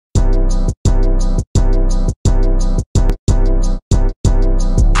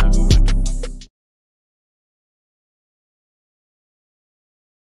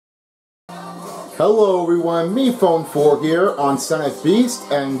Hello everyone, me Phone 4 here on Son of Beast,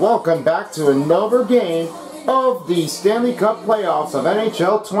 and welcome back to another game of the Stanley Cup playoffs of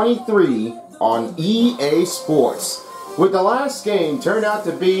NHL 23 on EA Sports. With the last game turned out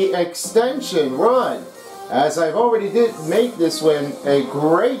to be extension run, as I've already did make this one a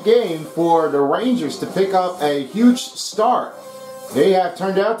great game for the Rangers to pick up a huge start. They have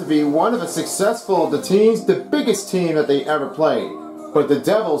turned out to be one of the teams, the biggest team that they ever played. But the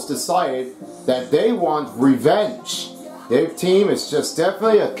Devils decided that they want revenge. Their team is just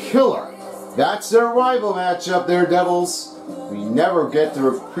definitely a killer. That's their rival matchup there, Devils. We never get to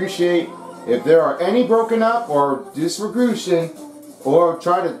appreciate if there are any broken up or disregression or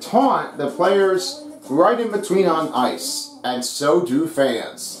try to taunt the players right in between on ice. And so do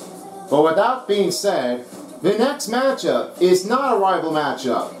fans. But with that being said, the next matchup is not a rival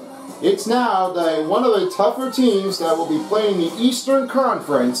matchup. It's now one of the tougher teams that will be playing the Eastern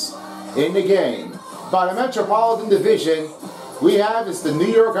Conference in the game. By the Metropolitan Division, we have is the New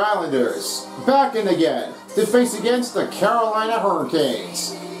York Islanders back in again to face against the Carolina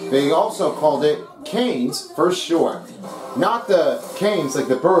Hurricanes. They also called it Canes for short. Not the Canes like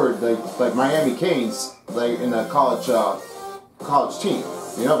the bird, like Miami Canes, like in a college team.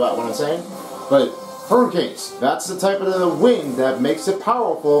 You know about what I'm saying? But Hurricanes, that's the type of the wind that makes it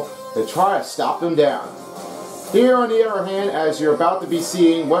powerful to try to stop them down. Here on the other hand, as you're about to be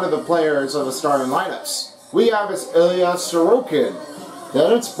seeing one of the players of the starting lineups, we have is Ilya Sorokin,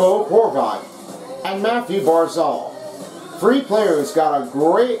 then it's Bo Horvat, and Matthew Barzal. Three players got a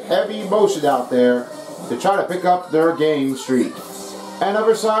great heavy motion out there to try to pick up their game streak. And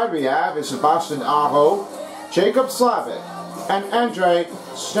other side we have is Sebastian Aho, Jacob Slavin, and Andrei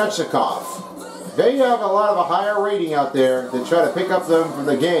Snechnikov. They have a lot of a higher rating out there to try to pick up them from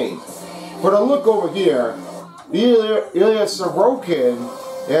the game. But a look over here, Ilya Sorokin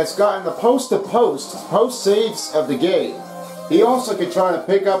has gotten the post saves of the game. He also can try to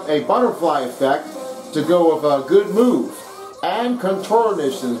pick up a butterfly effect to go with a good move and control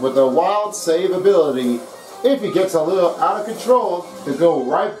initiatives with a wild save ability if he gets a little out of control to go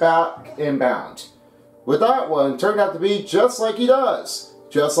right back inbound. With that one, turned out to be just like he does.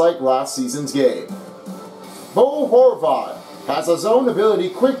 Just like last season's game. Bo Horvat has a zone ability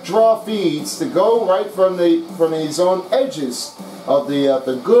quick draw feeds to go right from the zone edges of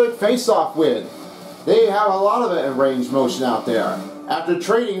the good face-off win. They have a lot of it in range motion out there. After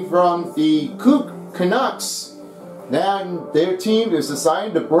trading from the Canucks, then their team is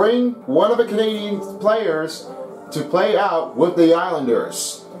deciding to bring one of the Canadian players to play out with the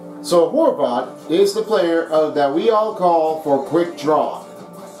Islanders. So Horvat is the player that we all call for quick draw.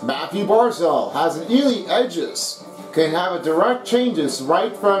 Matthew Barzal has an elite edges, can have a direct changes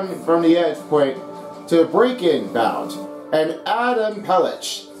right from the edge point to break inbound. And Adam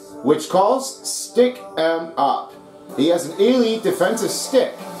Pelech, which calls stick up. He has an elite defensive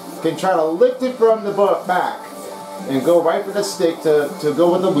stick, can try to lift it from the back and go right for the stick to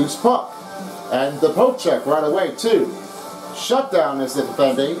go with the loose puck. And the poke check right away too. Shutdown is the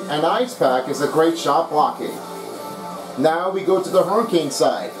defending, and Ice Pack is a great shot blocking. Now we go to the Hurricane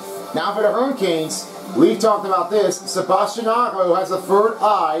side. Now for the Hurricanes, we've talked about this. Sebastian Aho has a third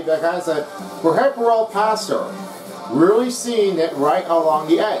eye that has a peripheral passer. Really seeing it right along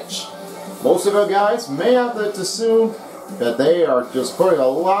the edge. Most of the guys may have to assume that they are just putting a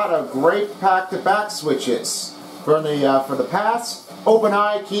lot of great back-to-back switches. For the pass, open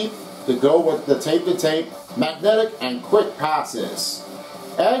eye keep to go with the tape-to-tape, magnetic and quick passes.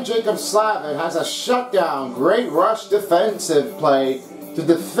 And Jacob Slavin has a shutdown, great rush defensive play to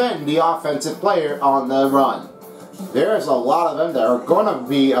defend the offensive player on the run. There's a lot of them that are going to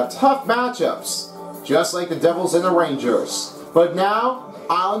be tough matchups, just like the Devils and the Rangers. But now,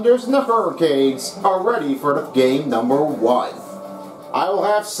 Islanders and the Hurricanes are ready for the game number one. I will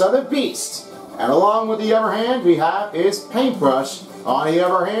have Son of Beast, and along with the other hand, we have is Paintbrush on the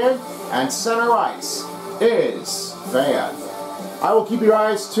other hand, and center ice is Fan. I will keep your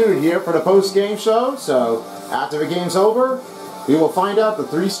eyes tuned here for the post-game show, so after the game's over, we will find out the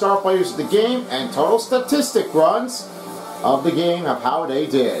 3-star players of the game and total statistic runs of the game of how they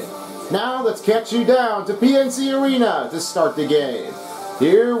did. Now let's catch you down to PNC Arena to start the game.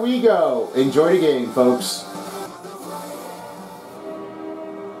 Here we go. Enjoy the game, folks.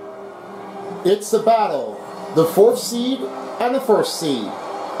 It's the battle, the 4th seed and the 1st seed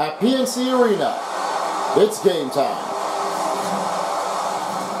at PNC Arena. It's game time.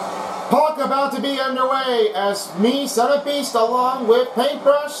 Puck about to be underway as me, Son of Beast, along with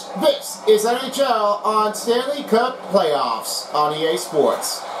Paintbrush. This is NHL on Stanley Cup Playoffs on EA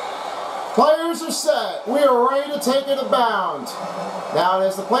Sports. Players are set. We are ready to take it abound. Now,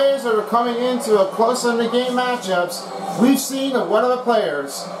 as the players that are coming into a close in the game matchups, we've seen one of the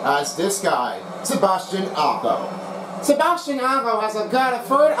players as this guy, Sebastian Aho. Sebastian Aho has got a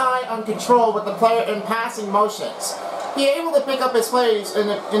third eye on control with the player in passing motions. He able to pick up his plays in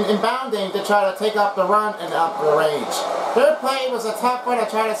bounding to try to take up the run and up the range. Their play was a tough one to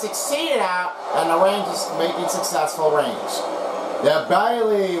try to succeed it out, and the range is making successful range. Yeah,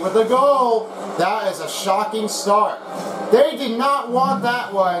 Bailey with the goal. That is a shocking start. They did not want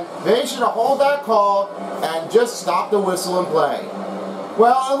that one. They should have held that call and just stopped the whistle and play.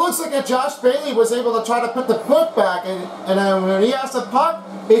 Well, it looks like that Josh Bailey was able to try to put the puck back, and then when he asked the puck,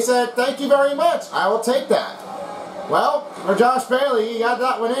 he said, "Thank you very much. I will take that." Well, for Josh Bailey, he got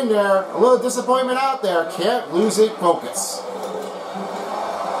that one in there. A little disappointment out there. Can't lose it focus.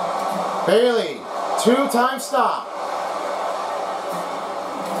 Bailey, two-time stop.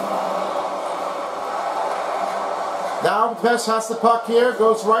 Now Pesh has the puck here,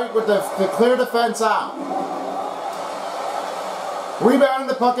 goes right with the clear defense out. Rebounding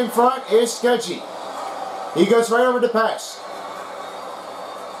the puck in front is Sketchy. He goes right over to Pesh.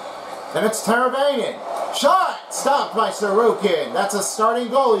 And it's Teravainen. Shot! Stopped by Sorokin. That's a starting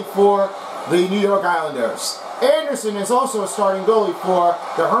goalie for the New York Islanders. Anderson is also a starting goalie for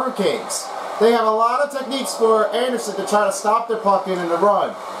the Hurricanes. They have a lot of techniques for Anderson to try to stop their puck in the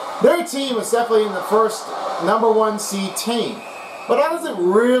run. Their team is definitely in the first #1 seed team. But that doesn't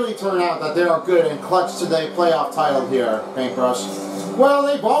really turn out that they are good and clutch to the playoff title here, Paintbrush. Well,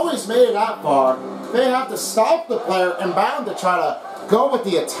 they've always made it that far. They have to stop the player and bound to try to go with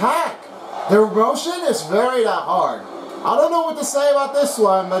the attack. Their motion is very hard. I don't know what to say about this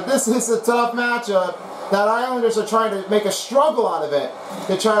one, but this is a tough matchup that Islanders are trying to make a struggle out of it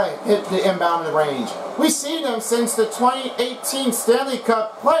to try to hit the inbound in the range. We've seen them since the 2018 Stanley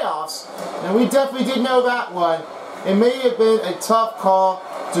Cup playoffs, and we definitely did know that one. It may have been a tough call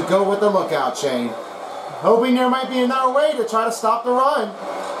to go with the lookout chain. Hoping there might be another way to try to stop the run.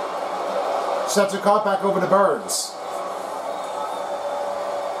 Sets a call back over to Burns.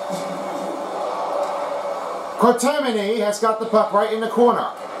 Cortemini has got the puck right in the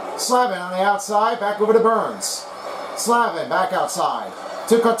corner. Slavin on the outside, back over to Burns. Slavin back outside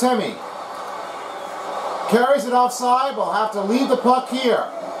to Cortemini. Carries it offside, will have to leave the puck here.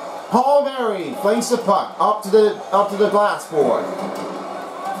 Paul Mary flings the puck up to the glass board.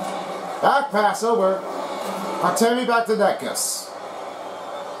 Back pass over. Cortemini back to Nekus.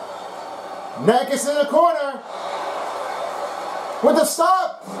 Nekus in the corner. With the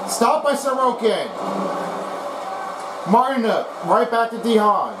stop. Stop by Sorokin. Martinuk right back to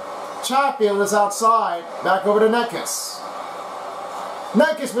DeHaan. Chatfield is outside. Back over to Nekus.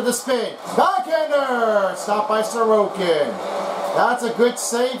 Nekus with the spin. Backhander. Stopped by Sorokin. That's a good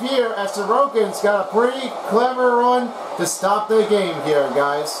save here as Sorokin's got a pretty clever run to stop the game here,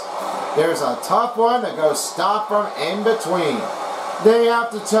 guys. There's a tough one that goes stop from in between. They have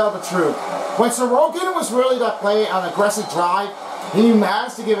to tell the truth. When Sorokin was really to play on aggressive drive, he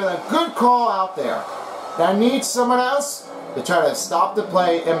managed to give it a good call out there. That needs someone else to try to stop the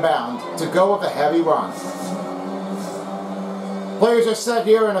play inbound to go with a heavy run. Players are set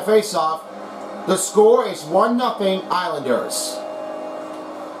here in a face-off. The score is 1-0 Islanders.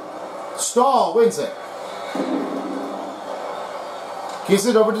 Stahl wins it. Gives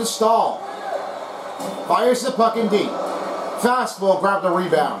it over to Stahl. Fires the puck in deep. Fastball grabbed the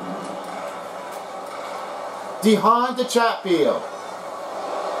rebound. DeHaan to Chatfield.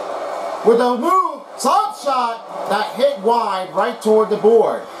 With a move, slap shot that hit wide right toward the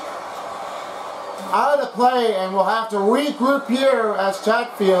board. Out of the play, and we'll have to regroup here as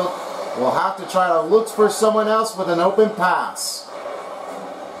Chatfield will have to try to look for someone else with an open pass.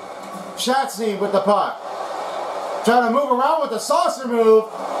 Shatsny with the puck. Trying to move around with a saucer move.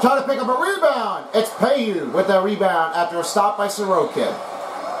 Trying to pick up a rebound. It's Payu with the rebound after a stop by Sorokin.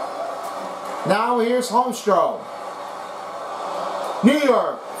 Now here's Holmstrom. New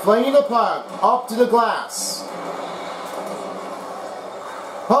York flinging the puck up to the glass.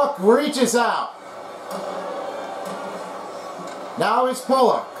 Puck reaches out. Now it's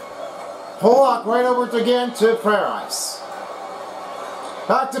Pollock. Pollock right over again to Paradise.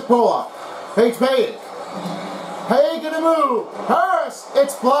 Back to Pollock. Takes Payton. Payton gonna move. Harris.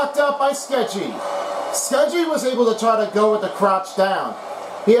 It's blocked up by Sketchy. Sketchy was able to try to go with the crouch down.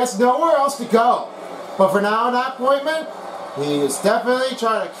 He has nowhere else to go. But for now in that appointment, he is definitely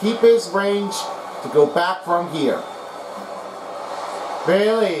trying to keep his range to go back from here.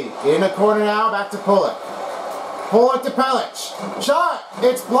 Bailey in the corner now, back to Pollock. Pollock to Pellich. Shot.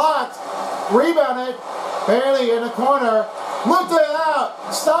 It's blocked. Rebounded. Bailey in the corner. Looked it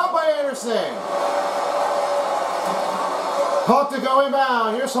out. Stopped by Anderson. Puck to go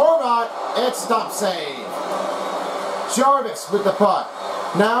inbound. Here's Horvat. It's stop save. Jarvis with the puck.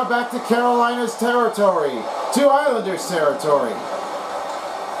 Now back to Carolina's territory. To Islanders territory.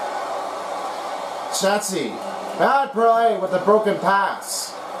 Chatsy. Bad play with a broken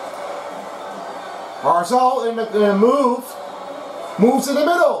pass. Barzal in the move. Moves in the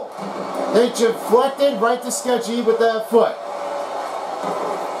middle. They deflected right to Sketchy with the foot.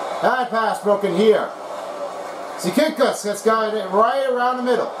 Bad pass broken here. Zikinkas has got it right around the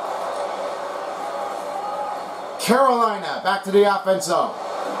middle. Carolina back to the offense zone.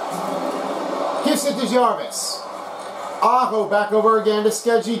 Gives it to Jarvis. Aho back over again to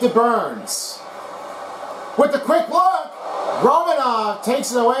Sketchy to Burns. With the quick look, Romanov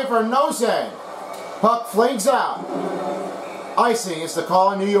takes it away for Nozen. Puck flings out. Icing is the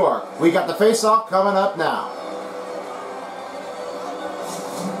call in New York. We got the face-off coming up now.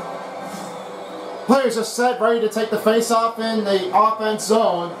 Players are set, ready to take the face-off in the offense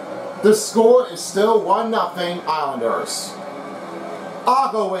zone. The score is still 1-0 Islanders.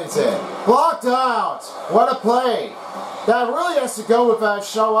 Ago wins it. Blocked out. What a play. That really has to go with a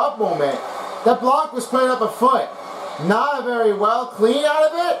show-up moment. That block was putting up a foot. Not a very well clean out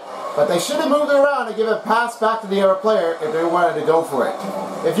of it, but they should have moved it around and give a pass back to the other player if they wanted to go for it.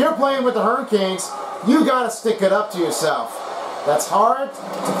 If you're playing with the Hurricanes, you got to stick it up to yourself. That's hard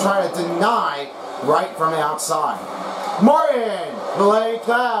to try to deny right from the outside. Martin blanked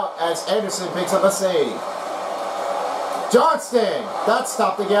out as Anderson picks up a save. Johnston, that's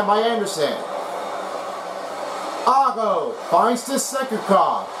stopped again by Anderson. Ago finds to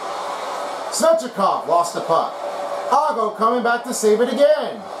Sekukov. Svechnikov lost the puck. Ago coming back to save it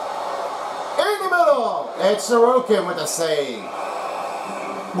again. In the middle, it's Sorokin with a save.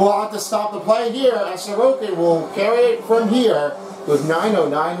 We'll have to stop the play here, and Sorokin will carry it from here with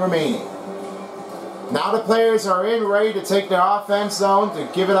 9:09 remaining. Now the players are in, ready to take their offense zone to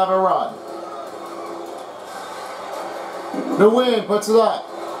give it up a run. The wind puts it up.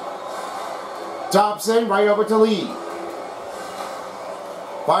 Dobson right over to Lee.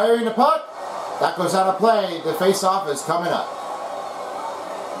 Firing the puck. That goes out of play. The face-off is coming up.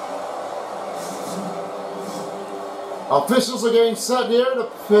 Officials are getting set here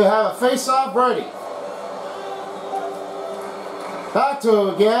to have a face-off ready. Back to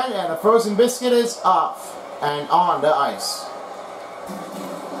it again, and the frozen biscuit is off and on the ice.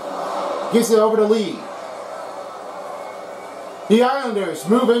 Gives it over to Lee. The Islanders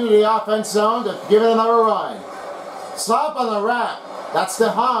move into the offense zone to give it another run. Stop on the wrap. That's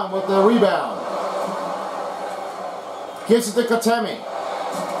DeHaan with the rebound. Gives it to Kotemi.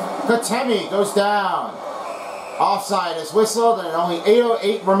 Kotemi goes down. Offside is whistled and only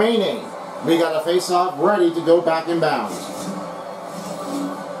 8:08 remaining. We got a face-off ready to go back inbound.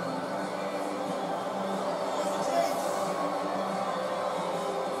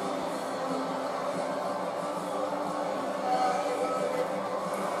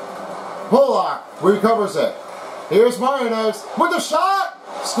 Polak recovers it. Here's Martinez with the shot.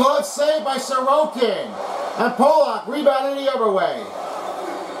 Glove saved by Sorokin. And Polak rebounded the other way.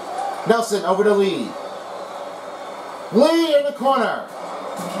 Nelson over to Lee. Lee in the corner.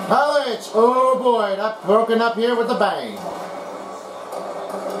 Palic. Oh boy, that broken up here with the bang.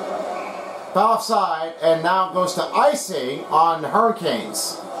 Offside, and now goes to icing on the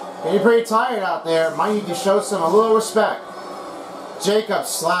Hurricanes. Getting pretty tired out there. Might need to show some a little respect. Jacob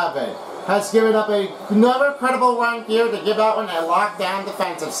Slavin has given up another credible run here to give out one a lockdown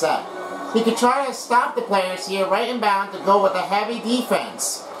defensive set. He could try to stop the players here right inbound to go with a heavy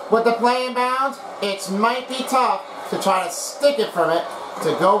defense. With the play inbound, it might be tough to try to stick it from it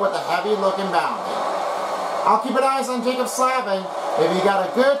to go with a heavy look inbounding. I'll keep an eye on Jacob Slavin if he got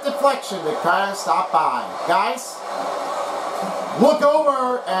a good deflection to kind of stop by. Guys, look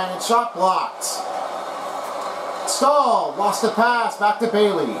over and it's shot blocked. Stahl lost the pass back to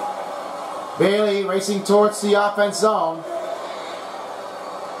Bailey. Bailey racing towards the offense zone.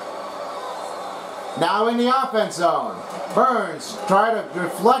 Now in the offense zone. Burns trying to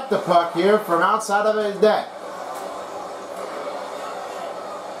deflect the puck here from outside of his net.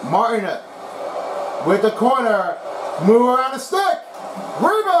 Martin with the corner. Move around the stick.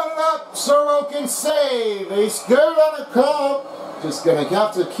 Rebounded up. Sorokin save. He's good on the call. Just going to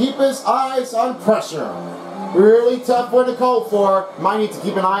have to keep his eyes on pressure. Really tough one to call for. Might need to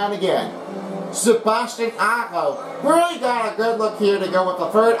keep an eye on again. Sebastian Aho really got a good look here to go with the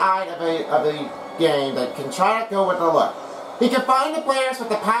third eye of the game that can try to go with the look. He can find the players with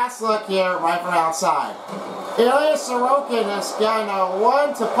the pass look here right from outside. Ilya Sorokin has gotten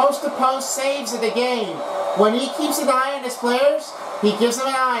one to post saves of the game. When he keeps an eye on his players, he gives them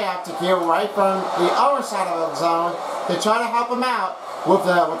an eye out to here right from the other side of the zone to try to help him out with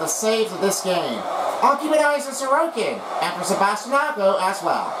the saves of this game. I'll keep an eye on Sorokin and for Sebastianago as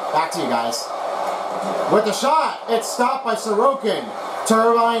well. Back to you guys. With the shot, it's stopped by Sorokin.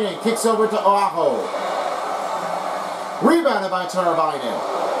 Teravainen kicks over to Aho. Rebounded by Teravainen.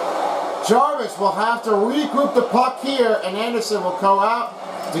 Jarvis will have to regroup the puck here, and Anderson will go out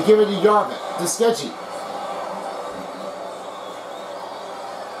to give it to Jarvis, to Sketchy.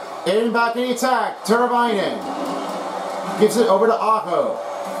 In back in the attack, Teravainen gives it over to Aho.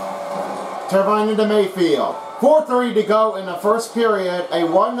 Teravainen to Mayfield. 4:30 to go in the first period, a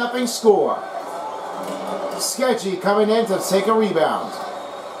 1-0 score. Sketchy coming in to take a rebound.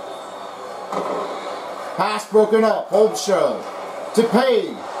 Pass broken up, Holmstrom to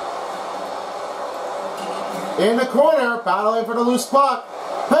Payne. In the corner, battling for the loose puck.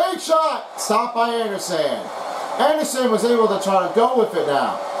 Payne shot, stopped by Anderson. Anderson was able to try to go with it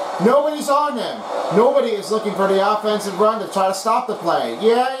now. Nobody's on him. Nobody is looking for the offensive run to try to stop the play.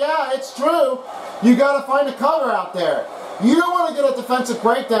 Yeah, it's true. You got to find a cover out there. You don't want to get a defensive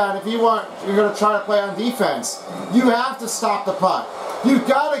breakdown if you're going to try to play on defense. You have to stop the puck. You've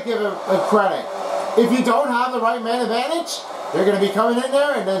got to give him credit. If you don't have the right man advantage, they're going to be coming in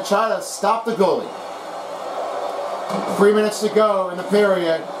there and then try to stop the goalie. 3 minutes to go in the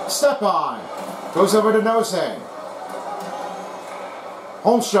period. Stepan goes over to Nosing.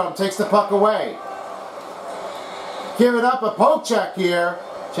 Holmstrom takes the puck away. Giving up a poke check here.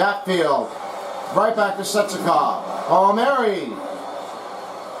 Chatfield. Right back to Setchikov. Palmieri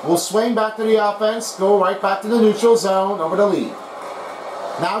will swing back to the offense. Go right back to the neutral zone. Over to Lee.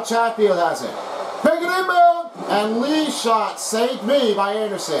 Now Chatfield has it. Pick it inbound. And Lee's shot saved me by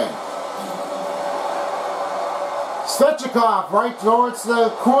Anderson. Svechnikov right towards the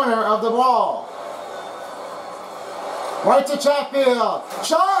corner of the ball. Right to Chatfield.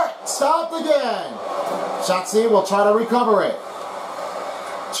 Shot! Stopped again. Shatsy will try to recover it.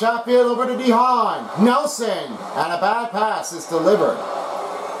 Chatfield over to DeHaan. Nelson. And a bad pass is delivered.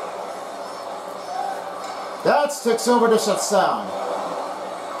 That sticks over to Shatsan.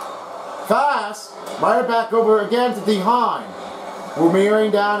 Fast. Right back over again to DeHaan. We're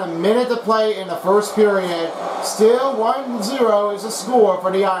nearing down a minute to play in the first period. Still 1-0 is the score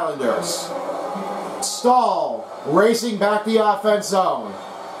for the Islanders. Stahl racing back the offense zone.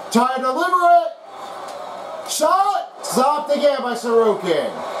 Trying to deliver it. Shot. Stopped again by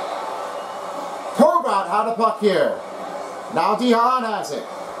Sorokin. Horvat had the puck here. Now DeHaan has it.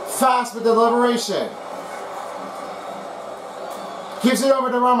 Fast with the deliberation. Gives it over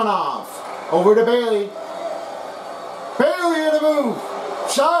to Romanov. Over to Bailey. Bailey in the move.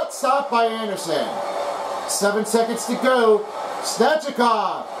 Shot stopped by Anderson. 7 seconds to go.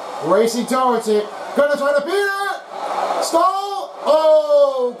 Snetchikov racing towards it. Gonna try to beat it. Stall.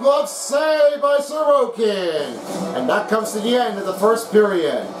 Oh, glove save by Sorokin. And that comes to the end of the first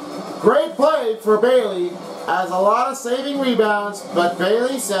period. Great play for Bailey. Has a lot of saving rebounds, but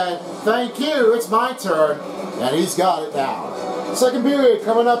Bailey said, thank you, it's my turn. And he's got it now. Second period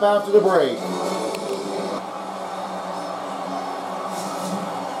coming up after the break.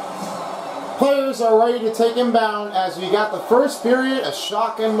 Players are ready to take inbound as we got the first period, a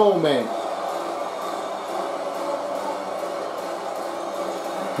shocking moment.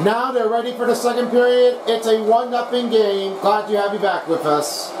 Now they're ready for the second period. It's a 1-0 game. Glad to have you back with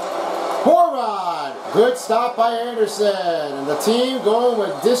us. Horvat, good stop by Anderson. And the team going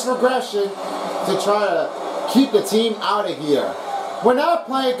with disregression to try to keep the team out of here. When that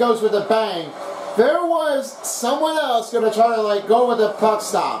play goes with a bang, there was someone else going to try to go with a puck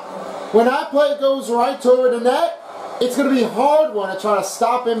stop. When that play goes right toward the net, it's going to be a hard one to try to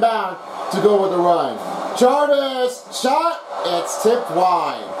stop inbound to go with a run. Jarvis, shot, it's tipped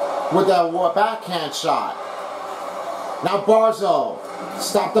wide with a backhand shot. Now Barzal,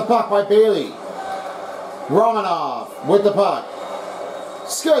 stopped the puck by Bailey. Romanov with the puck.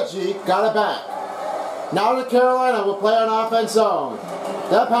 Skudgy got it back. Now the Carolina will play on offense zone.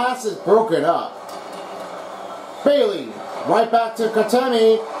 That pass is broken up. Bailey, right back to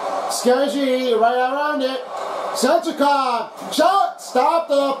Katemi. Skudgy right around it. Senchikov, shot,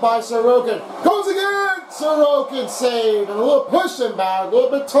 stopped up by Sorokin. Goes again! Sorokin saved. And a little push inbound, a little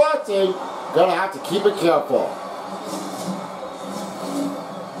bit taunting. Gonna have to keep it careful.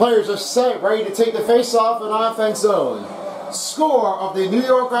 Players are set, ready to take the face-off in offense zone. Score of the New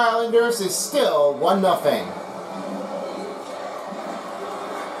York Islanders is still 1-0.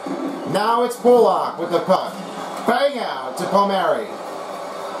 Now it's Polak with the puck. Bang out to Palmieri.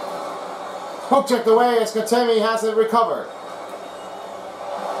 Hook checked away as Katemi has it recovered.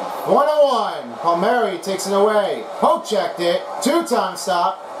 1-1. Palmieri takes it away. Hook checked it. 2-time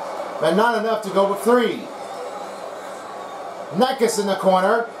stop. But not enough to go with 3. Nekus in the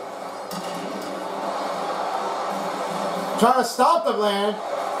corner. Trying to stop the land.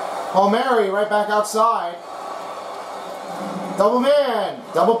 Palmieri right back outside. Double man.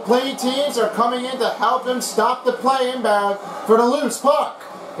 Double play teams are coming in to help him stop the play inbound for the loose puck.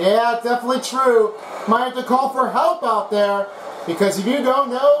 Yeah, definitely true. Might have to call for help out there, because if you don't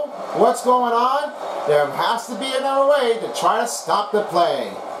know what's going on, there has to be another way to try to stop the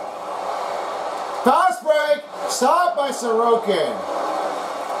play. Fast break. Stopped by Sorokin.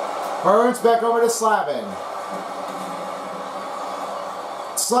 Burns back over to Slavin.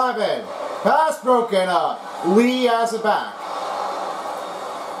 Slavin. Pass broken up. Lee has it back.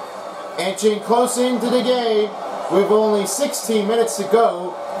 Inching close into the game with only 16 minutes to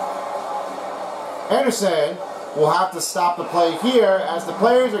go. Anderson will have to stop the play here as the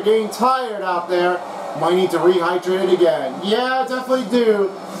players are getting tired out there. Might need to rehydrate it again. Yeah, definitely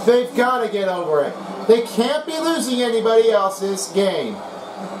do. They've got to get over it. They can't be losing anybody else's game.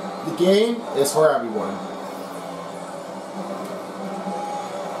 The game is for everyone.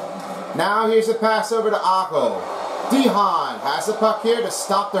 Now here's a pass over to Aho. Dehan has the puck here to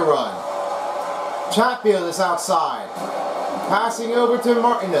stop the run. Chatfield is outside. Passing over to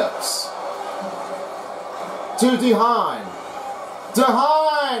Martinez. To Dehan.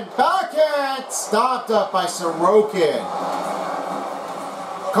 Dehan! Backhand! Stopped up by Sorokin.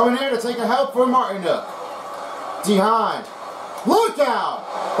 Coming here to take a help for Martinuk. Dehan. Look out!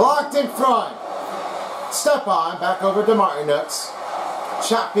 Blocked in front. Step on. Back over to Martinuk.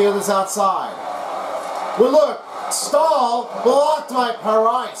 Chatfield is outside. Well, look. Stahl blocked by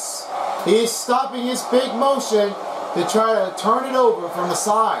Parais. He's stopping his big motion to try to turn it over from the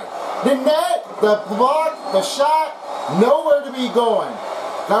side. The net, the block, the shot, nowhere to be going.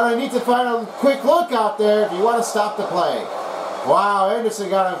 Gotta need to find a quick look out there if you want to stop the play. Wow, Anderson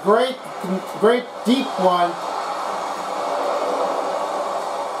got a great deep one.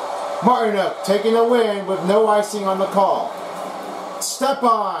 Martinuk taking a win with no icing on the call. Step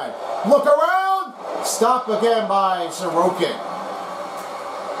on. Look around. Stop again by Sorokin.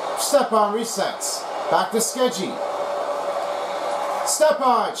 Step on resets. Back to Skeggy. Step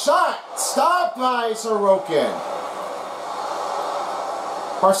on. Shot. Stopped by Sorokin.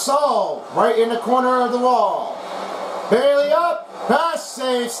 Barsal right in the corner of the wall. Bailey up. Pass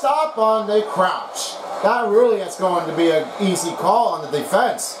save. Stop on the crouch. That really is going to be an easy call on the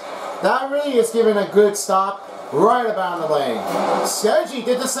defense. That really is giving a good stop right about the lane. Skeggy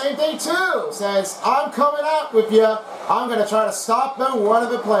did the same thing too. Says, I'm coming out with you. I'm going to try to stop one of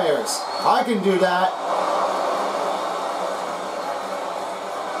the players. I can do that.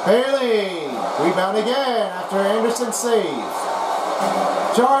 Haley. Rebound again after Anderson saves.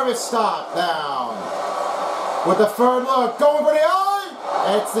 Jarvis stopped down. With the third look. Going for the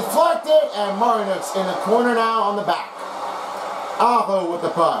eye. It's deflected. And Martinuk's in the corner now on the back. Aho with the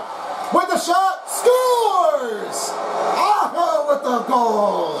puck. With the shot, scores! Aho with the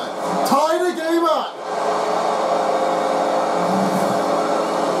goal! Tie the game up!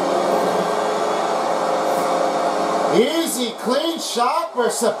 Easy, clean shot for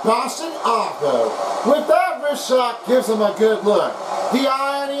Sebastian Aho. With that wrist shot, gives him a good look. The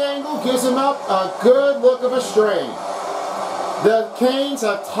eye on the angle gives him up a good look of a string. The Canes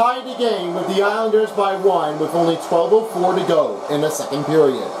have tied the game with the Islanders by 1 with only 12:04 to go in the second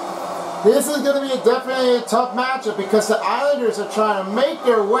period. This is going to be definitely a tough matchup because the Islanders are trying to make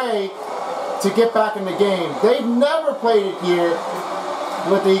their way to get back in the game. They've never played it here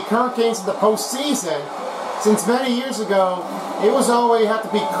with the Hurricanes in the postseason. Since many years ago, it was always had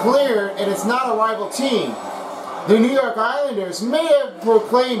to be cleared, and it's not a rival team. The New York Islanders may have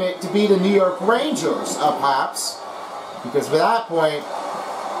proclaimed it to be the New York Rangers, perhaps, because by that point,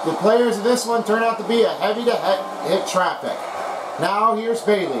 the players of this one turned out to be a heavy to hit traffic. Now here's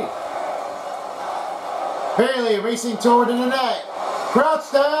Bailey. Bailey racing toward the net.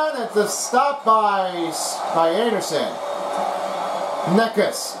 Crouched down and it's stopped by Anderson.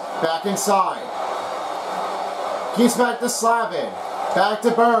 Nekus back inside. Keeps back to Slavin. Back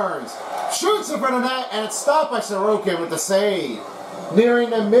to Burns. Shoots in front of net and it's stopped by Sorokin with the save. Nearing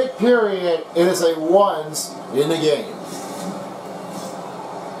the mid-period, it is a ones in the game.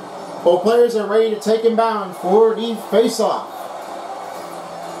 Both players are ready to take him down for the face-off.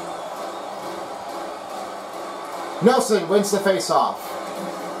 Nelson wins the face-off.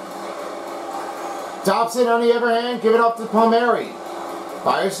 Dobson, on the other hand, give it up to Palmieri.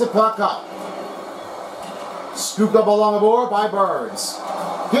 Fires the puck up. Scooped up along the board by Burns.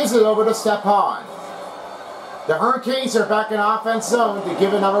 Gives it over to Stepan. The Hurricanes are back in offense zone to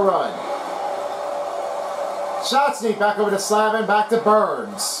give another run. Shot sneak back over to Slavin, back to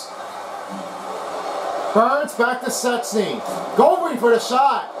Burns. Burns back to Setsny. Going for the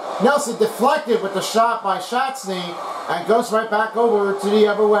shot. Nelson deflected with the shot by Shatsny and goes right back over to the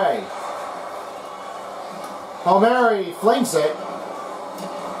other way. Palmieri flings it.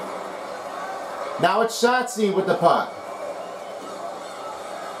 Now it's Shatsny with the puck.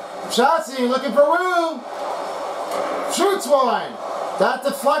 Shatsny looking for room. Shoots one. That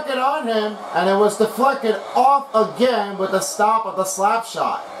deflected on him, and it was deflected off again with the stop of the slap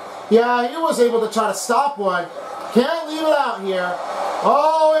shot. Yeah, he was able to try to stop one. Can't leave it out here.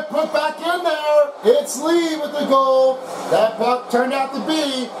 Oh, it put back in there. It's Lee with the goal. That puck turned out to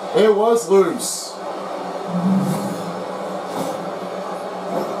be, it was loose.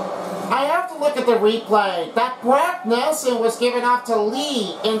 I have to look at the replay. That Brock Nelson was given off to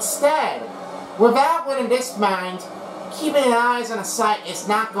Lee instead. With that one in this mind, keeping an eyes on a sight is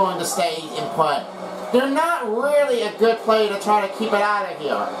not going to stay in put. They're not really a good play to try to keep it out of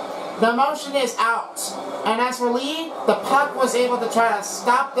here. The motion is out. And as for Lee, the puck was able to try to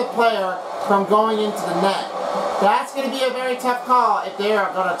stop the player from going into the net. That's going to be a very tough call if they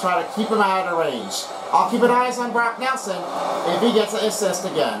are going to try to keep him out of range. I'll keep an eyes on Brock Nelson if he gets an assist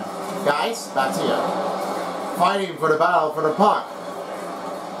again. Guys, back to you. Fighting for the battle for the puck.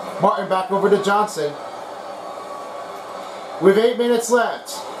 Martin back over to Johnson. With 8 minutes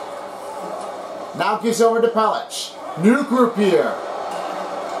left. Now gives over to Pelich. New group here.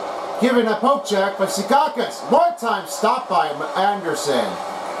 Given a poke check by Sikakis. One time stopped by Anderson.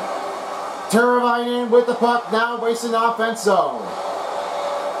 Teravainen with the puck now wasting the offense zone.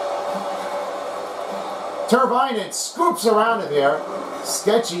 Teravainen scoops around him here.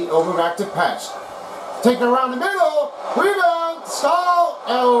 Sketchy over back to Pech. Taking around the middle. Rebound. Stall.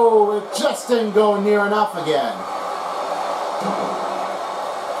 Oh, it just didn't go near enough again.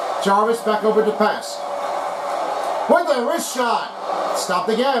 Jarvis back over to Pech. With a wrist shot. Stopped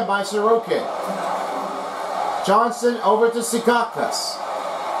again by Sorokin. Johnson over to Sikakis.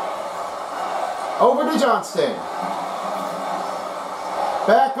 Over to Johnston.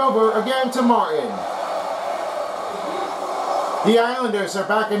 Back over again to Martin. The Islanders are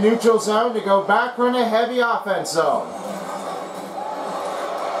back in neutral zone to go back from a heavy offense zone.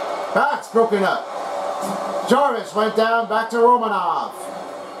 Back's broken up. Jarvis went down back to Romanov.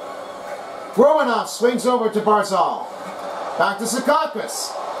 Romanov swings over to Barzal. Back to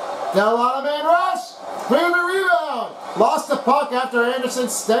Sikakis. Did a lot of man rush. Bring the rebound. Lost the puck after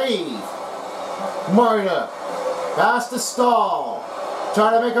Anderson's stayed. Marta. Pass to Stahl.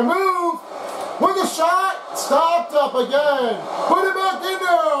 Trying to make a move. With a shot. Stopped up again. Put it back in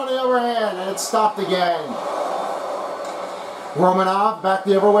there on the other hand. And it stopped again. Romanov back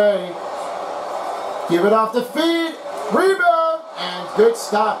the other way. Give it off the feet. Rebound. And good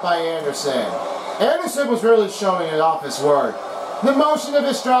stop by Anderson. Anderson was really showing it off his work. The motion of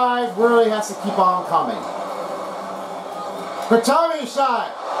his drive really has to keep on coming. Bertami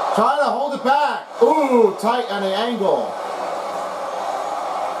shot. Trying to hold it back. Ooh, tight on the angle.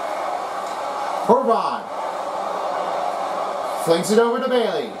 Horvan. Flings it over to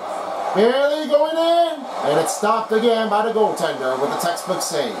Bailey. Bailey going in. And it's stopped again by the goaltender with a textbook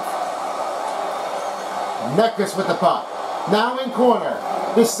save. Neckus with the puck. Now in corner.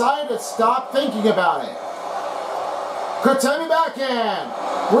 Decided to stop thinking about it. Kurtemi backhand.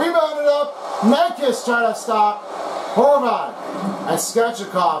 Rebounded up. Neckus trying to stop. Horvat and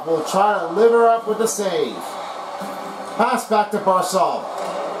Skechikov will try to live her up with the save. Pass back to Barzal.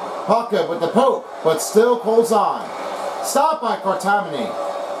 Pucka with the poke, but still pulls on. Stopped by Cortamini.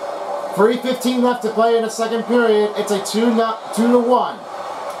 3:15 left to play in the second period. It's a 2-1.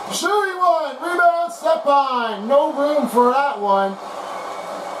 Shooting one. Rebound. Stepan. No room for that one.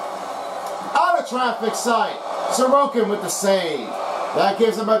 Out of traffic sight. Sorokin with the save. That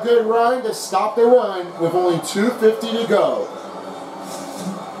gives them a good run to stop the run with only 2:50 to go.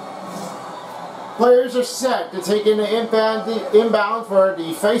 Players are set to take in the inbound for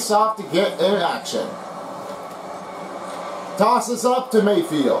the face-off to get in action. Tosses up to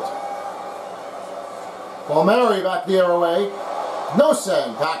Mayfield. Palmieri back the other way.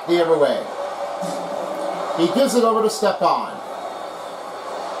 Nosen back the other way. He gives it over to Stepan.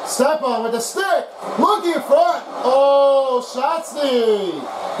 Stepan with the stick. Looking in front. Oh, Shatsny.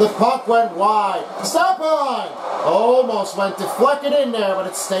 The puck went wide. Stepan almost went deflected in there, but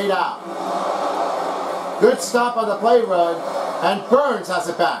it stayed out. Good stop on the play run, and Burns has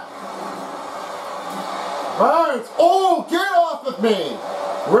it back. Burns. Oh, get off of me.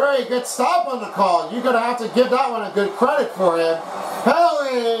 Very good stop on the call. You're going to have to give that one a good credit for him.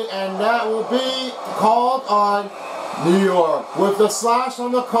 Penalty, and that will be called on New York. With the slash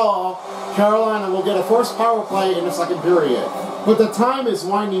on the call, Carolina will get a first power play in the second period. But the time is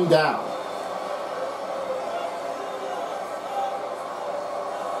winding down.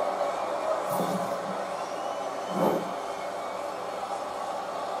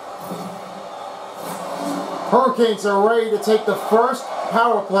 Hurricanes are ready to take the first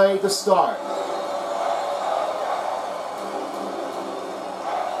power play to start.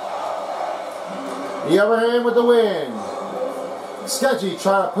 The other hand with the win. Sketchy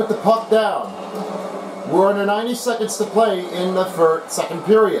trying to put the puck down. We're under 90 seconds to play in the second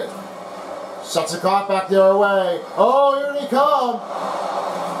period. Shuts the clock back the other way. Oh, here they come.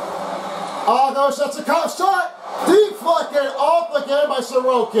 Oh, no, shuts the clock. Shot! Deflected off again by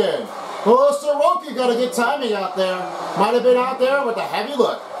Sorokin. Oh, Sorokin got a good timing out there. Might have been out there with a heavy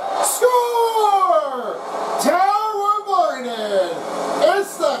look. Score! Teravainen!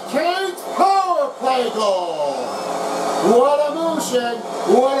 It's the Canes power play goal! What a motion!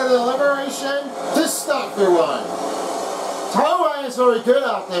 What a deliberation to stop the run! Teravainen is very good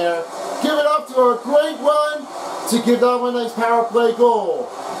out there. Give it up to a great run to give that one a nice power play goal.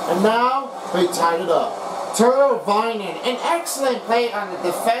 And now, they tied it up. Teravainen, an excellent play on the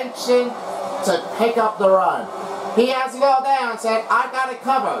defension to pick up the run. He has to go down and said, I got it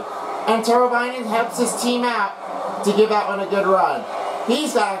covered. And Teravainen helps his team out to give that one a good run.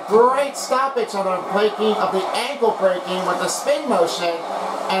 He's got a great stoppage on the breaking of the ankle breaking with the spin motion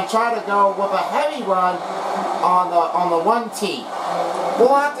and try to go with a heavy run on the 1T.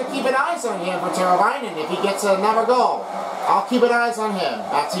 We'll have to keep an eyes on him for Teravainen if he gets another goal. I'll keep an eyes on him.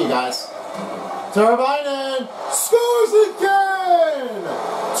 Back to you guys. Teravainen scores again!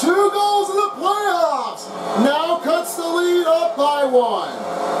 2 goals in the playoffs! Now cuts the lead up by 1.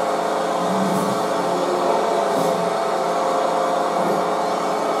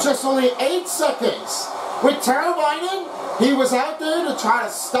 Just only 8 seconds. With Teravainen, he was out there to try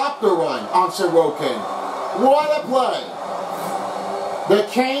to stop the run on Sorokin. What a play! The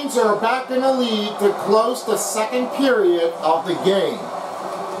Canes are back in the lead to close the second period of the game.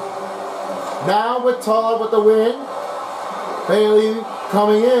 Now with Todd with the win. Bailey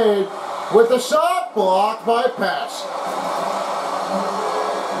coming in with the shot blocked by Pesh.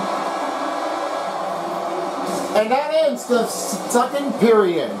 And that ends the second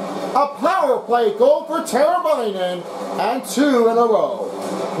period. A power play goal for Teravainen and 2 in a row.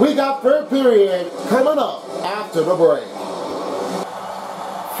 We got third period coming up after the break.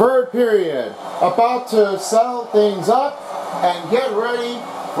 Third period, about to settle things up and get ready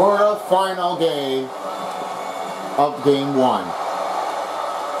for the final game of Game 1.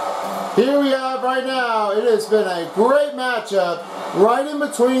 Here we have right now, it has been a great matchup right in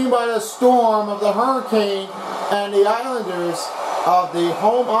between by the storm of the Hurricane and the Islanders of the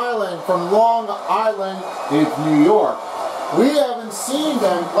home island from Long Island in New York. We haven't seen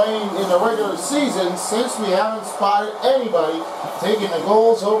them playing in the regular season since we haven't spotted anybody taking the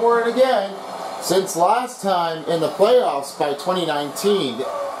goals over and again since last time in the playoffs by 2019.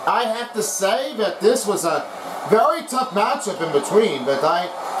 I have to say that this was a very tough matchup in between, but I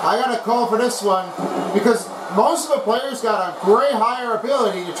got a call for this one because most of the players got a great higher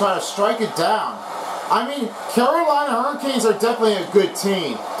ability to try to strike it down. I mean, Carolina Hurricanes are definitely a good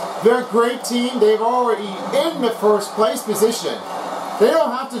team. They're a great team. They've already in the first place position. They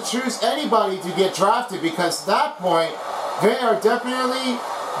don't have to choose anybody to get drafted because at that point, they are definitely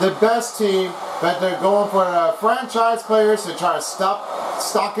the best team, but they're going for franchise players to try to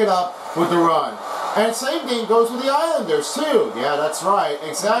stock it up with the run. And same thing goes with the Islanders too. Yeah, that's right.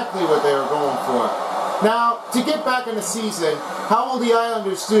 Exactly what they were going for. Now, to get back in the season, how will the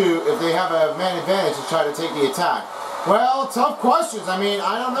Islanders do if they have a man advantage to try to take the attack? Well, tough questions. I mean,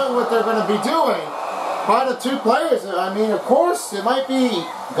 I don't know what they're going to be doing. By the 2 players, I mean, of course, it might be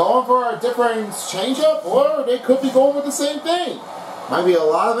going for a different changeup, or they could be going with the same thing. Might be a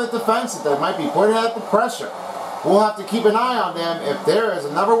lot of it defensive that might be putting out the pressure. We'll have to keep an eye on them if there is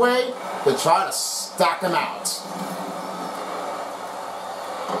another way to try to stack them out.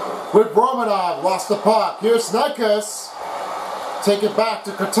 With Romanov, lost the puck. Here's Nekas. Take it back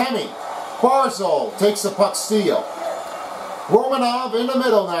to Kotemi. Barzal takes the puck steal. Romanov in the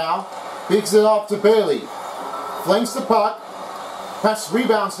middle now. Beats it off to Bailey. Flings the puck. Pesh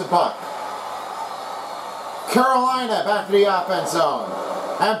rebounds the puck. Carolina back to the offense zone.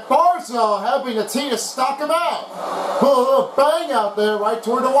 And Barzal helping the team to stock him out. Put a little bang out there right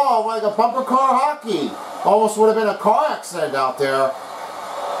toward the wall like a bumper car hockey. Almost would have been a car accident out there.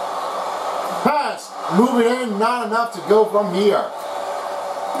 Pass, moving in, not enough to go from here.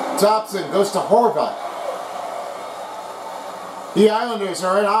 Dobson goes to Horvat. The Islanders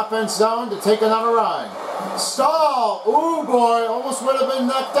are in offense zone to take another run. Stahl! Ooh boy, almost would have been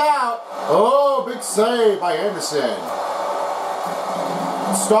knocked out. Oh, big save by Anderson.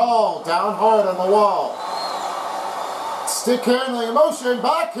 Stahl down hard on the wall. Stick handling in motion,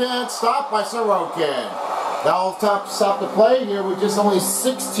 backhand, stopped by Sorokin. That'll stop the play here with just only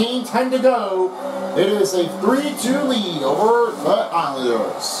 16:10 to go. It is a 3-2 lead over the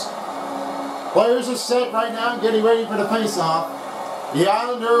Islanders. Players are set right now, getting ready for the face-off. The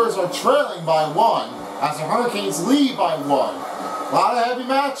Islanders are trailing by 1 as the Hurricanes lead by 1. A lot of heavy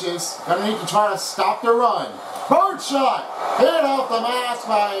matches. Gonna need to try to stop the run. Bird shot! Hit off the mask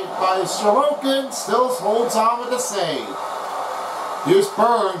by Sorokin. Still holds on with the save. Here's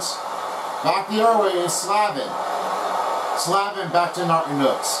Burns. Back the other way is Slavin. Slavin back to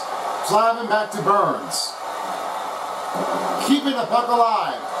Nooks. Slavin back to Burns. Keeping the puck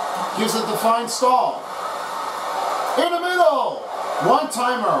alive. Gives it to find Stahl. In the middle!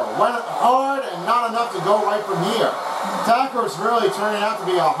 One-timer. Went hard and not enough to go right from here. Attacker's really turning out to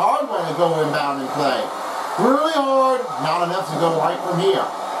be a hard way to go inbound and play. Really hard, not enough to go right from here.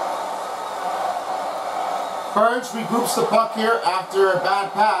 Burns regroups the puck here after a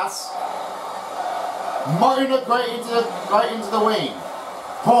bad pass. Martin right into the wing.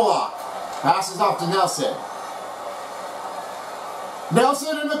 Pollock passes off to Nelson.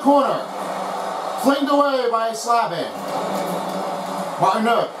 Nelson in the corner. Flinged away by Slavin.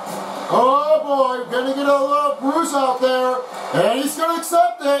 Martinuk. Oh boy, gonna get a little bruise out there. And he's gonna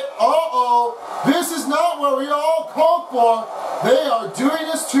accept it. Uh-oh. This is not what we all called for. They are doing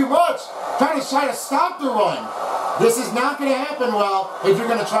this too much. Try to stop the run. This is not gonna happen well if you're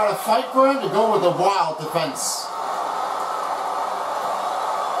gonna try to fight for him to go with a wild defense.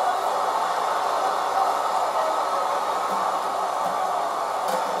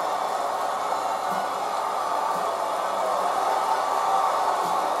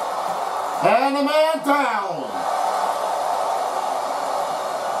 And the man down.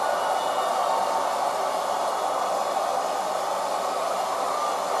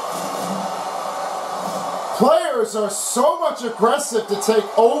 Players are so much aggressive to take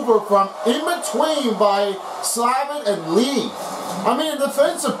over from in between by Slavin and Lee. I mean,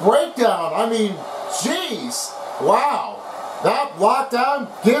 defensive breakdown. I mean, jeez. Wow. That lockdown,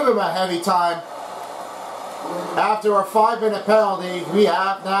 give him a heavy time. After a 5-minute penalty, we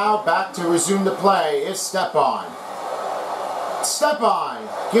have now back to resume the play. It's Stepan. Stepan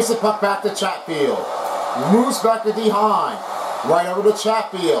gives the puck back to Chatfield. Moves back to DeHaan. Right over to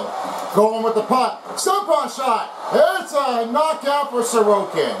Chatfield. Going with the puck. Stepan shot. It's a knockout for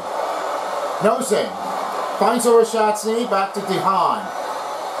Sorokin. Nosing. Finds over Shatsny. Back to DeHaan.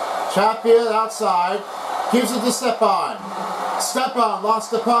 Chatfield outside. Gives it to Stepan. Stepan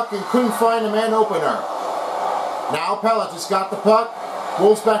lost the puck and couldn't find a man opener. Now Pellet just got the puck,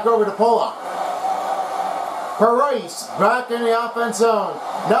 moves back over to Pollock. Parise back in the offense zone.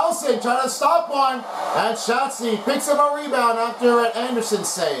 Nelson trying to stop one, and Shatsny picks up a rebound after an Anderson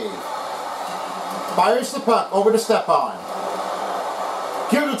save. Fires the puck over to Stepan.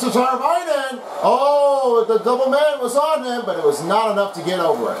 Gives it to Tarvinen. Oh, the double man was on him, but it was not enough to get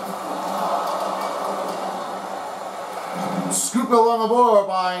over it. Scooped along the board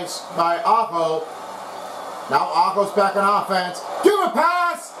by Aho. Now Ako's back on offense. Give a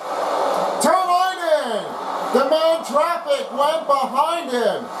pass! Teravainen! The man traffic went behind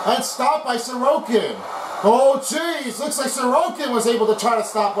him and stopped by Sorokin. Oh jeez, looks like Sorokin was able to try to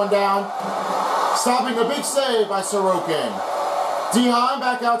stop one down. Stopping the big save by Sorokin. DeHaan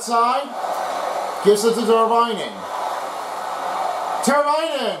back outside. Gives it to Teravainen.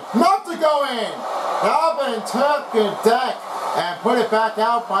 Teravainen, not to go in. Albin took a deck and put it back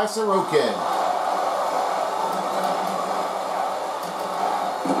out by Sorokin.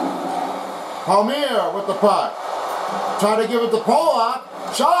 Palmier with the puck. Try to give it to Pollock.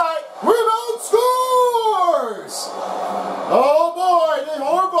 Shot. Rebound scores! Oh boy, the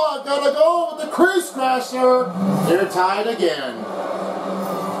Horvat gotta go with the crease crasher. They're tied again.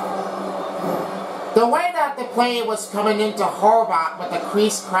 The way that the play was coming into Horvat with the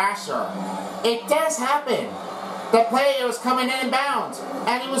crease crasher, it does happen. The player was coming inbounds,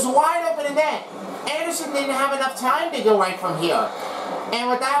 and he was wide open in net. Anderson didn't have enough time to go right from here. And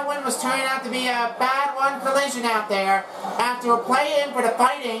with that one was turning out to be a bad one collision out there. After a play in for the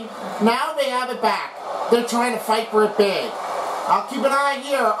fighting, now they have it back. They're trying to fight for it big. I'll keep an eye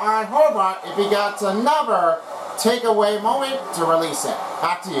here on Horvat if he got another takeaway moment to release it.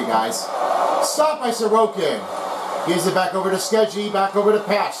 Back to you guys. Stopped by Sorokin. Gives it back over to Sketchy, back over to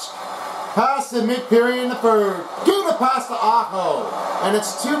Pesh. Pass the mid-period in the third. Give the pass to Aho, and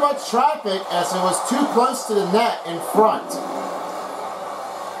it's too much traffic as it was too close to the net in front.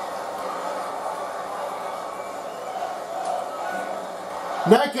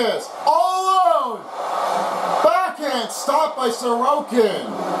 Nekes, all alone! Backhand, stopped by Sorokin.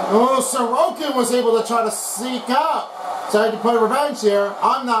 Oh, Sorokin was able to try to sneak out. So I had to play revenge here.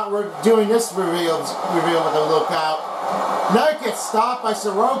 I'm not doing this reveal with a lookout. Nekes stopped by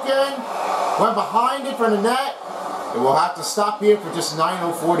Sorokin. Went behind it from the net. It will have to stop here for just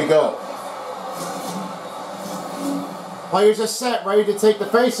 9:04 to go. Players are set, ready to take the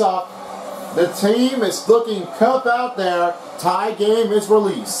face-off. The team is looking cup out there. Tie game is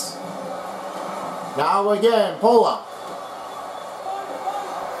released. Now again, pull-up.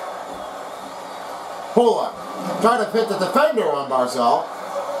 Pull-up. Try to fit the defender on Barzal.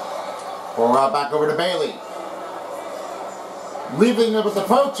 Pull out back over to Bailey. Leaving it with the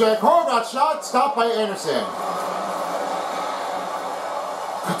poke check. Horvat shot, stopped by Anderson.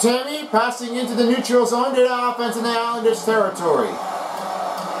 Katami passing into the neutral zone to the offense in the Islanders' territory.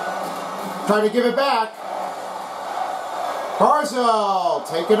 Trying to give it back. Barzal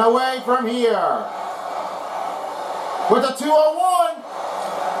taken away from here. With a 2-on-1.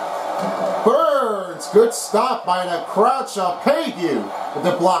 Burns, good stop by the Crouch Paygu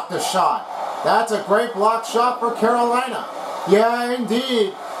to block the shot. That's a great block shot for Carolina. Yeah,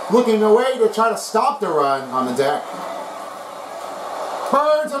 indeed. Looking away to try to stop the run on the deck.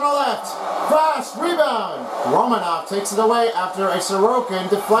 Burns on the left. Fast rebound. Romanov takes it away after a Sorokin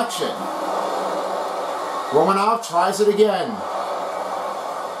deflection. Romanov tries it again.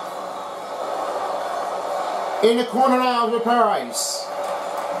 In the corner now to Paris.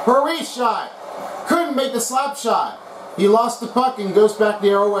 Paris shot. Couldn't make the slap shot. He lost the puck and goes back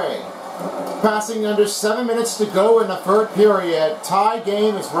the other way. Passing under 7 minutes to go in the third period. Tie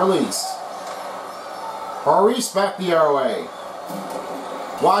game is released. Paris back the other way.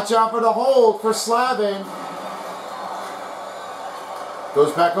 Watch out for the hold for Slavin.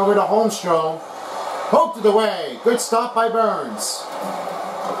 Goes back over to Holmstrom. Poked it away. Good stop by Burns.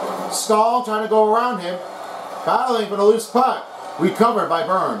 Stahl trying to go around him. Battling for the loose puck. Recovered by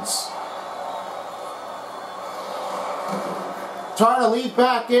Burns. Trying to lead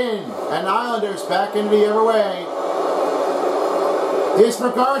back in. And Islanders back into the other way.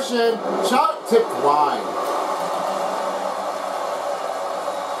 Disregardation. Shot tipped wide.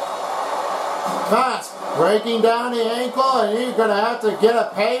 Fast. Breaking down the ankle, and you're going to have to get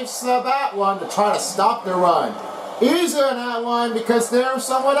a pace of that one to try to stop the run. Easy on that one because there's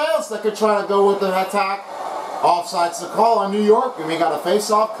someone else that could try to go with an attack. Offside's the call on New York, and we got a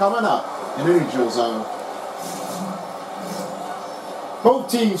face-off coming up in the neutral zone. Both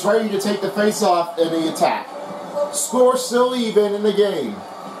teams ready to take the face-off in the attack. Score still even in the game.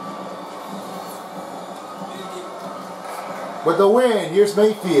 With the win, here's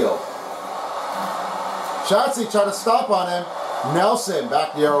Mayfield. Shatsy trying to stop on him. Nelson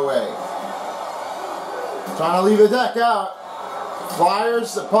back the other way. Trying to leave the deck out.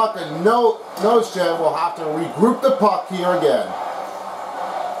 Flyers the puck and Notion will have to regroup the puck here again.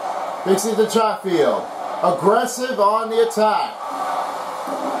 Fixing to Chatfield. Aggressive on the attack.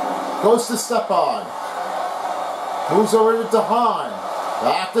 Goes to Stepan. Moves over to DeHaan.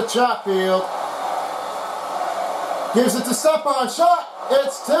 Back to Chatfield. Gives it to Stepan. Shot!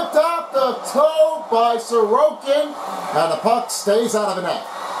 It's tipped off the toe by Sorokin, and the puck stays out of the net.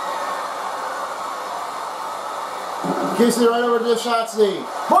 Gives it right over to Shatsny.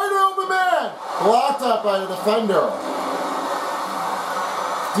 Right over man! Blocked up by the defender.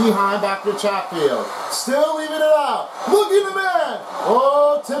 DeHaan back to Chatfield. Still leaving it out. Looking the man!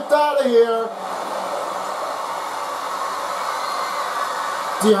 Oh, tipped out of here.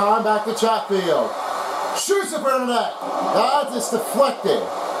 DeHaan back to Chatfield. Shoots in front of the net. That is deflected.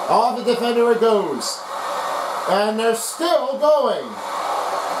 Off the defender it goes. And they're still going.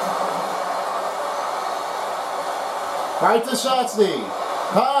 Right to Shatsny.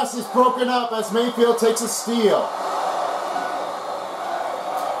 Pass is broken up as Mayfield takes a steal.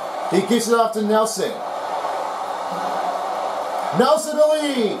 He kicks it off to Nelson. Nelson to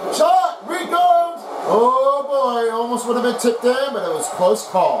lead. Shot. Rebound. Oh boy. Almost would have been tipped in, but it was close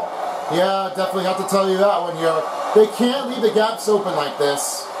call. Yeah, definitely have to tell you that one here. They can't leave the gaps open like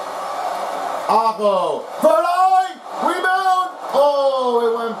this. Aho. Third eye. Rebound. Oh,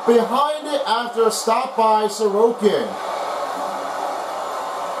 it went behind it after a stop by Sorokin.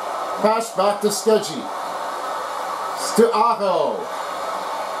 Pass back to Sketchy. To Aho.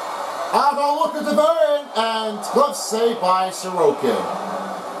 Aho look at the burn and glove save by Sorokin.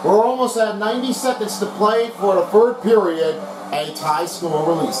 We're almost at 90 seconds to play for the third period. A tie score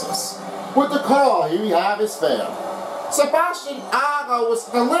releases. With the call, here we have his fan. Sebastian Ago was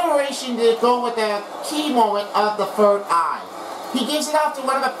deliberation to go with the key moment of the third eye. He gives it off to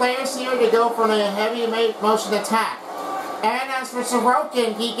one of the players here to go for a heavy motion attack. And as for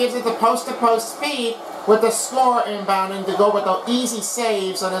Sorokin, he gives it the post-to-post speed with the score inbounding to go with the easy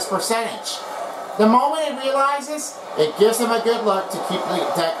saves on his percentage. The moment he realizes, it gives him a good look to keep the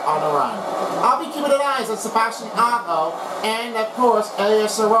deck on the run. I'll be keeping an eye on Sebastian Ago and, of course, Ilya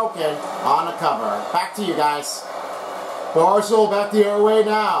Sorokin on the cover. Back to you guys. Barcel back the other way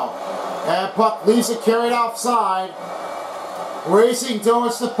now. And puck leaves it carried offside. Racing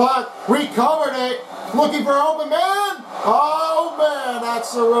towards the puck. Recovered it. Looking for open man. Oh man, that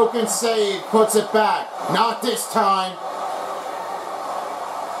Sorokin save. Puts it back. Not this time.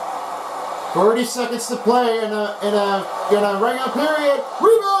 30 seconds to play in a regular period.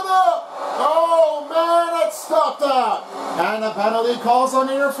 Rebound up! Oh man, that stopped out. And the penalty calls on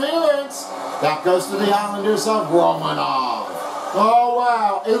interference. That goes to the Islanders of Romanov. Oh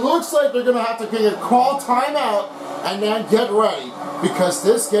wow, it looks like they're going to have to get a call timeout and then get ready because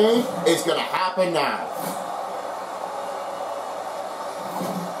this game is going to happen now.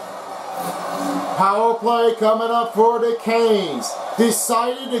 Power play coming up for the Canes.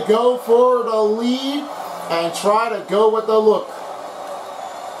 Decided to go for the lead and try to go with the look.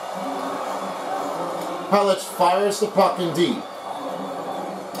 Pelic fires the puck in deep.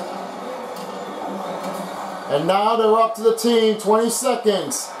 And now they're up to the team, 20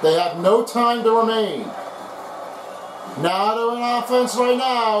 seconds. They have no time to remain. Now they're in offense right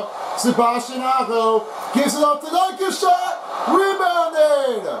now. Sebastian Ago gives it up to Nyka shot.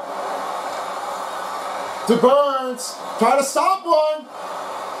 Rebounded. To Burns. Try to stop one.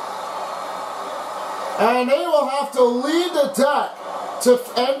 And they will have to lead the deck to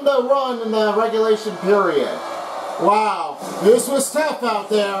end the run in the regulation period. Wow, this was tough out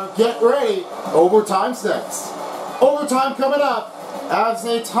there. Get ready. Overtime's next. Overtime coming up as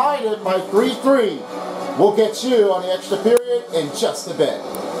they tied it by 3-3. We'll get you on the extra period in just a bit.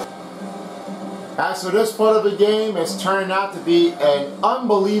 As for this part of the game, it's turning out to be an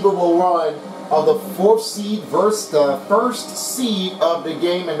unbelievable run of the 4th seed versus the 1st seed of the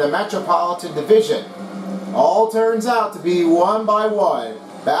game in the Metropolitan Division. All turns out to be 1-by-1.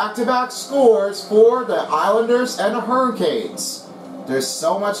 Back-to-back scores for the Islanders and the Hurricanes. There's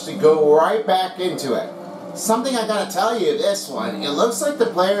so much to go right back into it. Something I gotta tell you, this one, it looks like the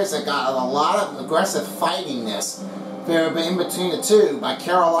players have got a lot of aggressive fightingness in between the two by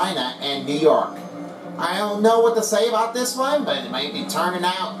Carolina and New York. I don't know what to say about this one, but it might be turning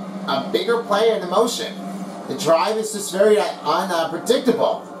out a bigger play in emotion. The drive is just very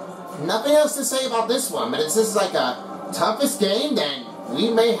unpredictable. Nothing else to say about this one, but it's just like a toughest game, then we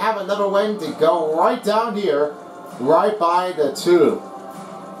may have another win to go right down here, right by the tube.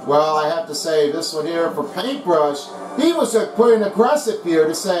 Well, I have to say, this one here for Paintbrush, he was just putting aggressive here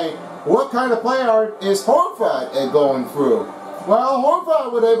to say, what kind of player is Horvat going through? Well,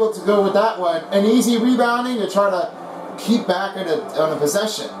 Horvat was able to go with that one, an easy rebounding to try to keep back on a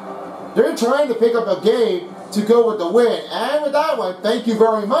possession. They're trying to pick up a game to go with the win, and with that one, thank you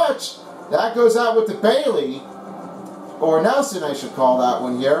very much. That goes out with the Bailey. Or Nelson, I should call that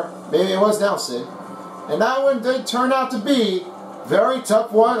one here. Maybe it was Nelson. And that one did turn out to be a very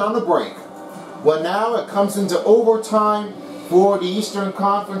tough one on the break. Well, now it comes into overtime for the Eastern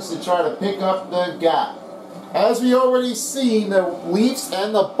Conference to try to pick up the gap. As we already seen, the Leafs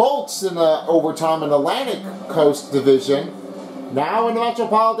and the Bolts in the overtime in the Atlantic Coast Division. Now in the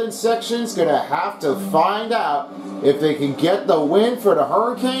Metropolitan section's going to have to find out if they can get the win for the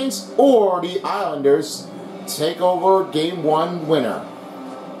Hurricanes or the Islanders take over Game 1 winner.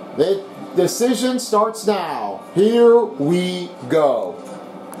 The decision starts now. Here we go.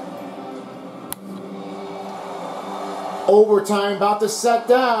 Overtime about to set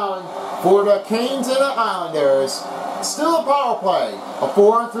down for the Canes and the Islanders. Still a power play. A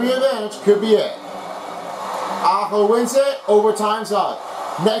 4-on-3 advantage could be it. Aho wins it. Overtime's up.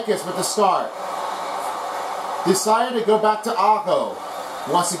 Nekis with the start. Decided to go back to Aho.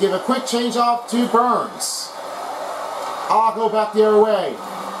 Wants to give a quick change off to Burns. Aho back the other way.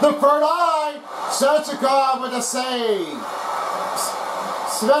 The third eye. Svechnikov with a save.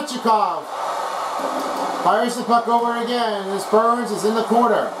 Svechnikov fires the puck over again as Burns is in the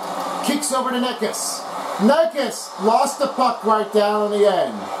corner. Kicks over to Nekis. Nekis lost the puck right down on the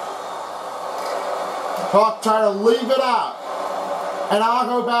end. Puck trying to leave it out. And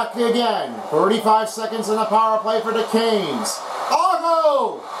Aho back again. 35 seconds in the power play for the Canes.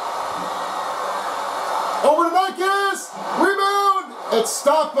 Aho! Over to Nekis! Rebound! It's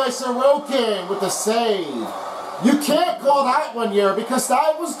stopped by Sorokin with the save. You can't call that one here because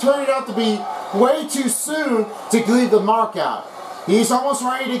that was turning out to be way too soon to leave the mark out. He's almost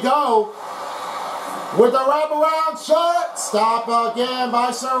ready to go. With the wraparound shot. Stop again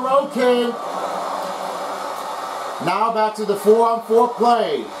by Sorokin. Now back to the 4-on-4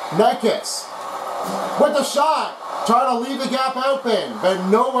 play. Nekis with the shot. Trying to leave the gap open, but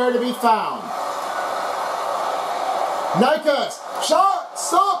nowhere to be found. Nekis. Shot.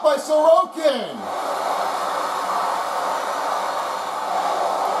 Stop by Sorokin.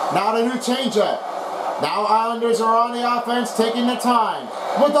 Now the new changeup. Now Islanders are on the offense, taking the time.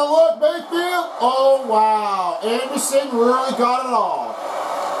 With the look, Mayfield. Oh, wow. Anderson really got it all.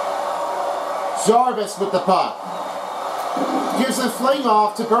 Jarvis with the puck. Gives a fling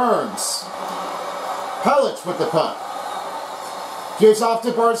off to Burns. Pellich with the puck. Gives off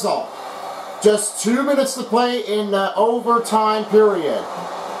to Barzal. Just 2 minutes to play in the overtime period.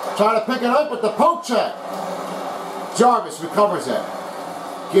 Trying to pick it up with the poke check. Jarvis recovers it.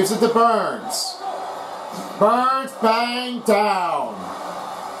 Gives it to Burns. Burns, bang, down.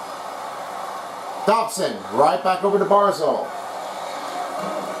 Dobson, right back over to Barzal.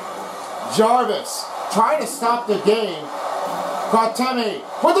 Jarvis, trying to stop the game. Kotemi,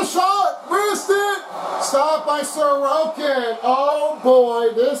 with the shot, missed it. Stopped by Sorokin. Oh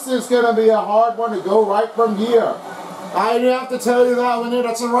boy, this is going to be a hard one to go right from here. I didn't have to tell you that one in.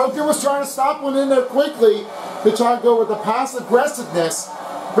 That Sorokin was trying to stop one in there quickly to try to go with the pass aggressiveness.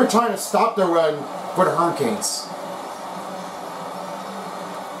 We're trying to stop the run for the Hurricanes.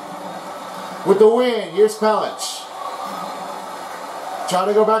 With the win, here's Pellich. Trying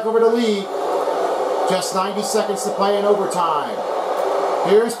to go back over to Lee. Just 90 seconds to play in overtime.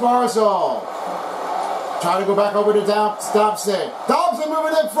 Here's Barzal. Trying to go back over to Dobson. Dobson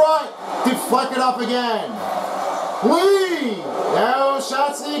moving in front. Deflected up again. Lee. No,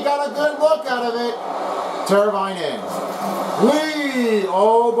 Shatsy got a good look out of it. Turbine in. Lee.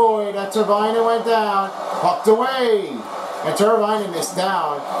 Oh boy, that Turbine went down. Pucked away. And Turbine is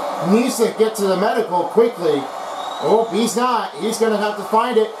down. Needs to get to the medical quickly. Oh, he's not. He's going to have to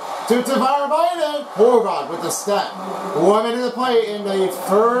find it. To Turbine. Horvath with the step. 1 minute to play in the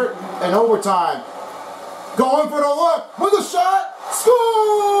third and overtime. Going for the look with a shot.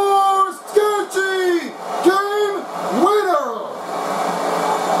 Scores! Sketchy! Game winner!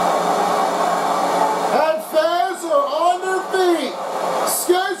 And fans are on their feet.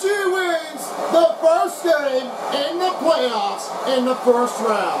 Sketchy wins the first game in the playoffs in the first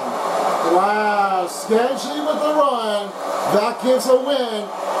round. Wow, Sketchy with the run. That gives a win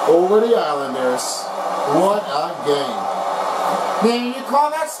over the Islanders. What a game. Then you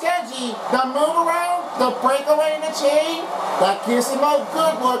call that sketchy. The move around, the breakaway in the chain, that gives him a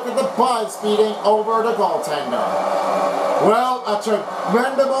good look at the buzz beating over the goaltender. Well, a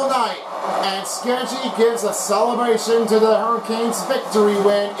tremendous night, and Sketchy gives a celebration to the Hurricanes' victory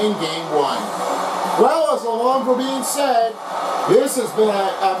win in Game 1. Well, as along for being said, this has been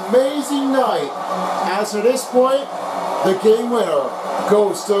an amazing night. As for this point, the game winner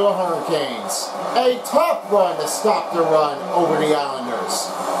goes to the Hurricanes. A tough run to stop the run over the Islanders.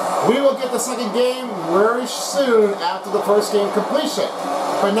 We will get the second game very soon after the first game completion.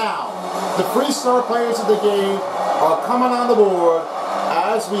 For now, the 3 star players of the game are coming on the board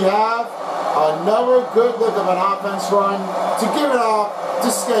as we have another good look of an offense run to give it off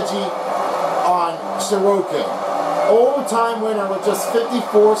to Sketchy on Sorokin. Overtime winner with just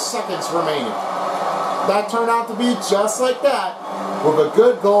 54 seconds remaining. That turned out to be just like that with a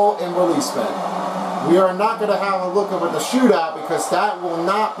good goal in releasement. We are not going to have a look over the shootout because that will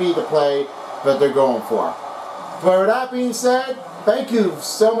not be the play that they're going for. But with that being said, thank you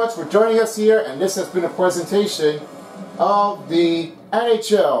so much for joining us here, and this has been a presentation of the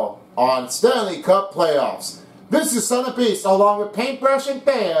NHL on Stanley Cup Playoffs. This is Son of Beast along with Paintbrush and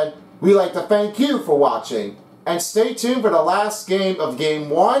Fan. We'd like to thank you for watching, and stay tuned for the last game of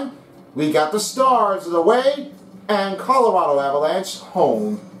Game 1. We got the Stars of the way and Colorado Avalanche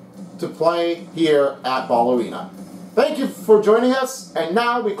home to play here at Ball Arena. Thank you for joining us, and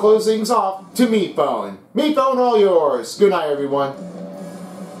now we close things off to Meat Phone. Meat Phone, all yours. Good night, everyone.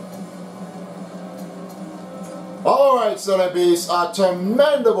 Alright, Son of Beast, a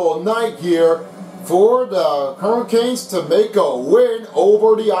tremendous night here for the Hurricanes to make a win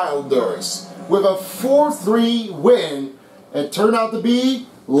over the Islanders. With a 4-3 win, it turned out to be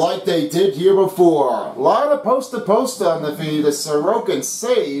like they did here before. A lot of post-to-post on the feed. The Sorokin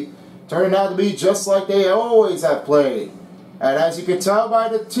save turned out to be just like they always have played. And as you can tell by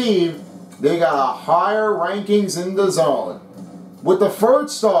the team, they got a higher rankings in the zone. With the third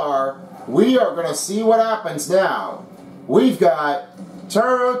star, we are going to see what happens now. We've got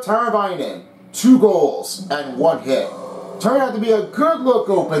Turbine 2 goals and 1 hit. Turned out to be a good look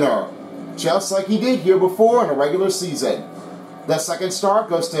opener, just like he did here before in the regular season. The second star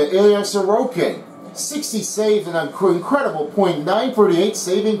goes to Ilya Sorokin. 60 saves and an incredible .938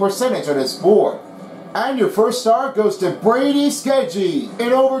 saving percentage on his board. And your first star goes to Brady Skeggy,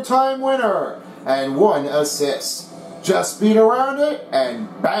 an overtime winner, and 1 assist. Just beat around it, and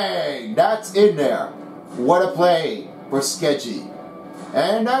bang, that's in there. What a play for Skeggy.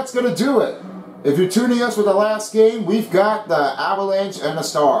 And that's going to do it. If you're tuning us for the last game, we've got the Avalanche and the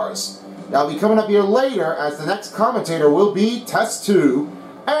Stars. That'll be coming up here later, as the next commentator will be Test 2,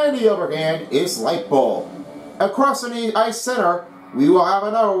 and the other hand is Lightbulb. Across in the ice center, we will have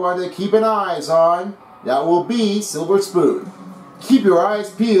another one to keep an eyes on. That will be Silver Spoon. Keep your eyes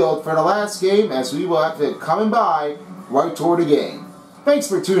peeled for the last game, as we will have it coming by right toward the game. Thanks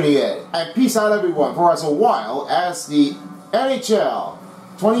for tuning in, and peace out everyone for as a while as the NHL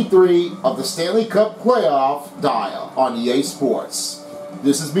 23 of the Stanley Cup Playoff dial on EA Sports.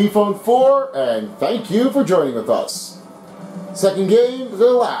 This is MePhone4, and thank you for joining with us. Second game,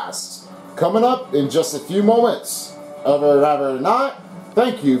 the last, coming up in just a few moments. Rather not,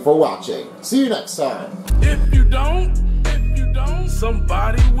 thank you for watching. See you next time. If you don't,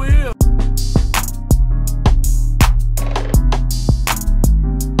 somebody will.